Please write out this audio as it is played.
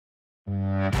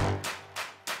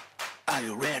Are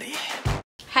you ready?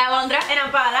 Hi, Alondra. And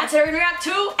I'm Paola. And today we react to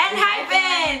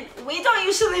ENHYPEN! We don't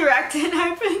usually react to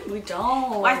ENHYPEN. We don't.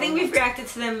 Well, I think we've reacted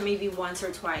to them maybe once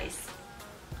or twice.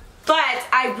 But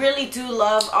I really do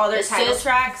love all their title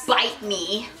tracks. Bite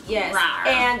Me. Yes. Rawr.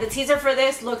 And the teaser for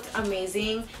this looked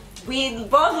amazing. We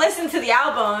both listened to the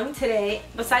album today,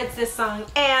 besides this song,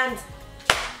 and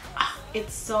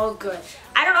it's so good.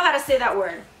 I don't know how to say that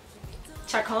word.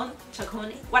 Chacon?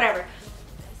 Chacone? Whatever.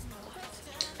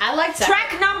 I like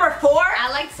track number 4. I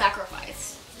like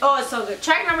Sacrifice. Oh, it's so good.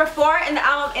 Track number 4 in the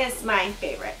album is my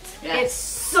favorite. Yes. It's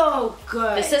so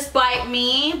good. This is Bite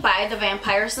Me by the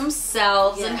vampires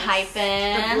themselves, yes.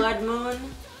 ENHYPEN. The Blood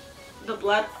Moon. The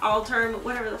Blood Altar,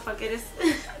 whatever the fuck it is.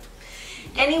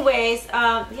 Anyways,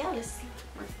 yeah, let's see.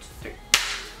 1, 2, 3.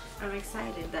 I'm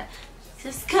excited.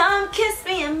 Just come kiss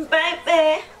me and bite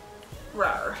me.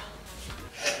 Rawr.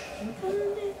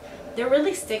 They're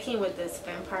really sticking with this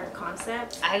vampire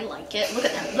concept. I like it. Look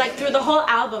at them. Like through the whole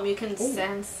album, you can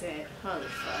sense it. Holy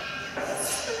fuck.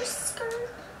 Skirt.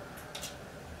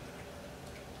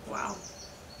 Wow.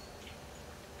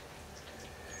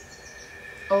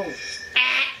 Oh.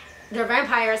 They're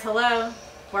vampires. Hello.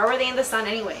 Why were they in the sun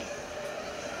anyway?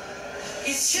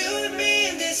 It's you and me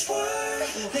in this world.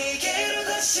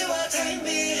 That's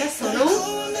so new.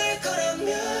 Oh,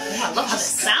 I love how this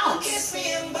sounds.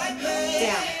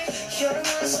 Damn.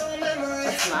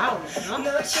 That's loud, no?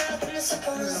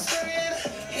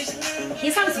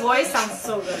 Hee-sung's voice sounds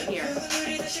so good here.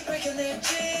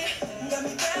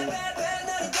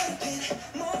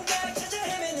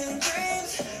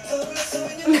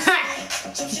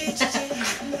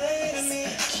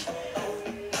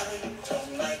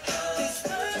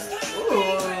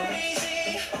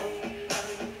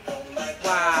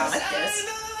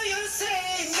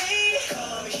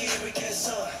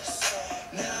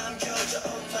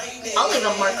 I'll leave a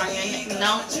mark on you.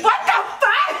 No. What the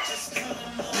fuck?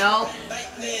 No.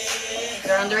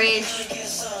 You're underage.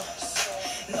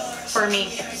 For me.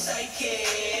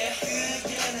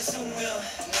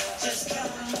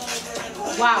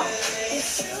 Wow.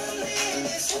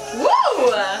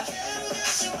 Woo!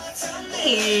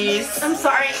 Nice. I'm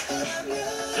sorry.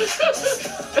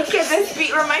 Okay, this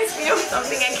beat reminds me of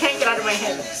something I can't get out of my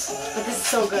head. But this is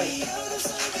so good.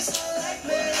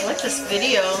 I like this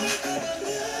video.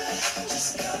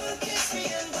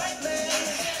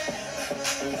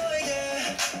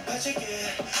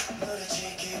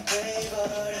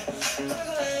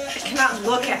 I cannot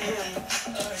look at him.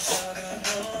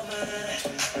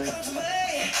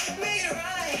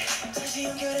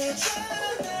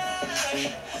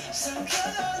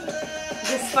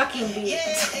 This fucking beat.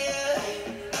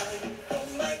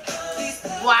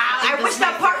 Wow, I wish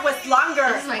that part was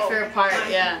longer. This is my favorite part,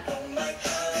 yeah.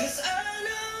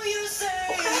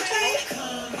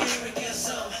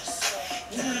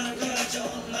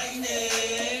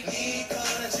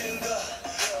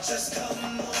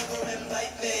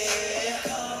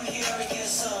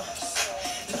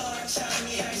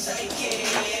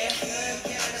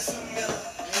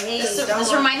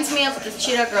 This reminds me of the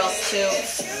Cheetah Girls too.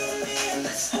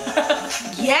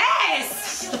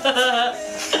 Yes!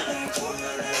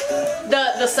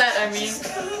 the set, I mean.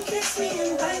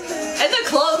 And the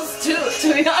clothes too,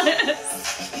 to be honest.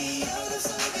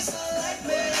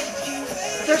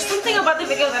 There's something about the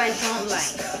video that I don't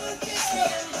like.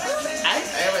 I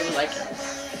really like it.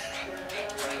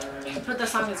 But the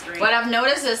song is great. What I've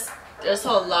noticed is there's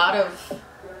a lot of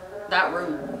that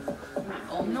room.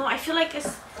 Oh no, I feel like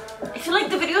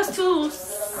the video's too,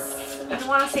 I don't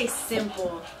want to say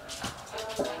simple,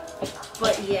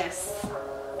 but yes.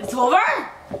 It's over?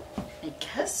 I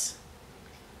guess.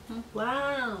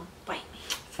 Wow. Bite me.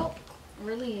 Felt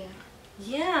really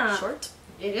short.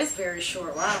 It is very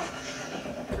short. Wow.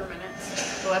 4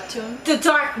 minutes. The webtoon. The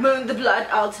Dark Moon, the Blood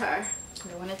Altar.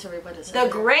 I wanted to read what it said. The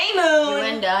Grey Moon. You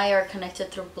and I are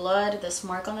connected through blood. This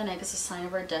mark on the neck is a sign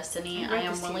of our destiny. I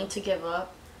am willing to give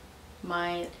up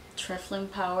my trifling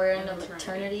power and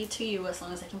eternity to you as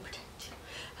long as I can protect you.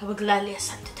 I will gladly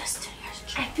accept the destiny.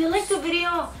 I feel like the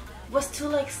video was too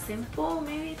like simple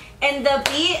maybe, and the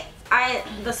beat,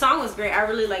 the song was great. I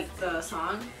really liked the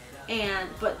song,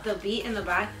 but the beat in the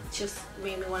back just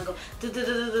made me want to go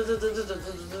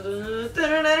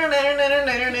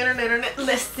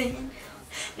listen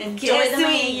and enjoy the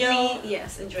mayo.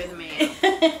 Yes, enjoy the mayo.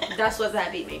 That's what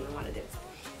that beat made me want to do.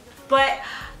 But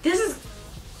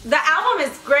the album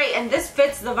is great, and this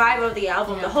fits the vibe of the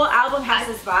album. The whole album has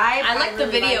this vibe. I like the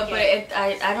video, but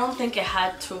I don't think it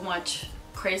had too much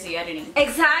crazy editing.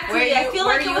 Exactly. I feel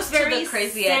like it was very the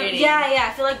crazy editing. Yeah.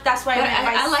 I feel like that's why. But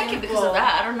I like it because of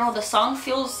that. I don't know. The song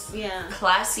feels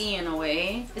classy in a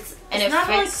way. It's it not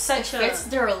fits, like such it fits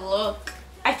their look.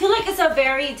 I feel like it's a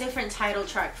very different title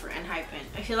track for ENHYPEN.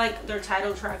 I feel like their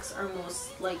title tracks are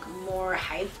most like more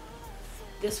hype.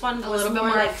 This one was a little bit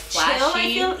more like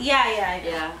flashy. chill, I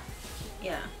feel.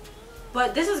 Yeah.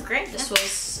 But this is great. This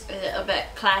was a bit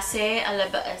classy, a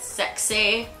little bit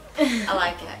sexy. I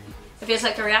like it. If you guys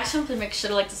like the reaction, please make sure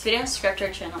to like this video and subscribe to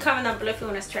our channel. Comment down below if you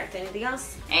want us to react to anything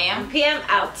else. AM PM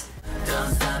out.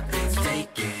 Don't stop, it's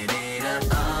taking it up.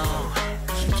 Oh,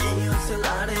 can you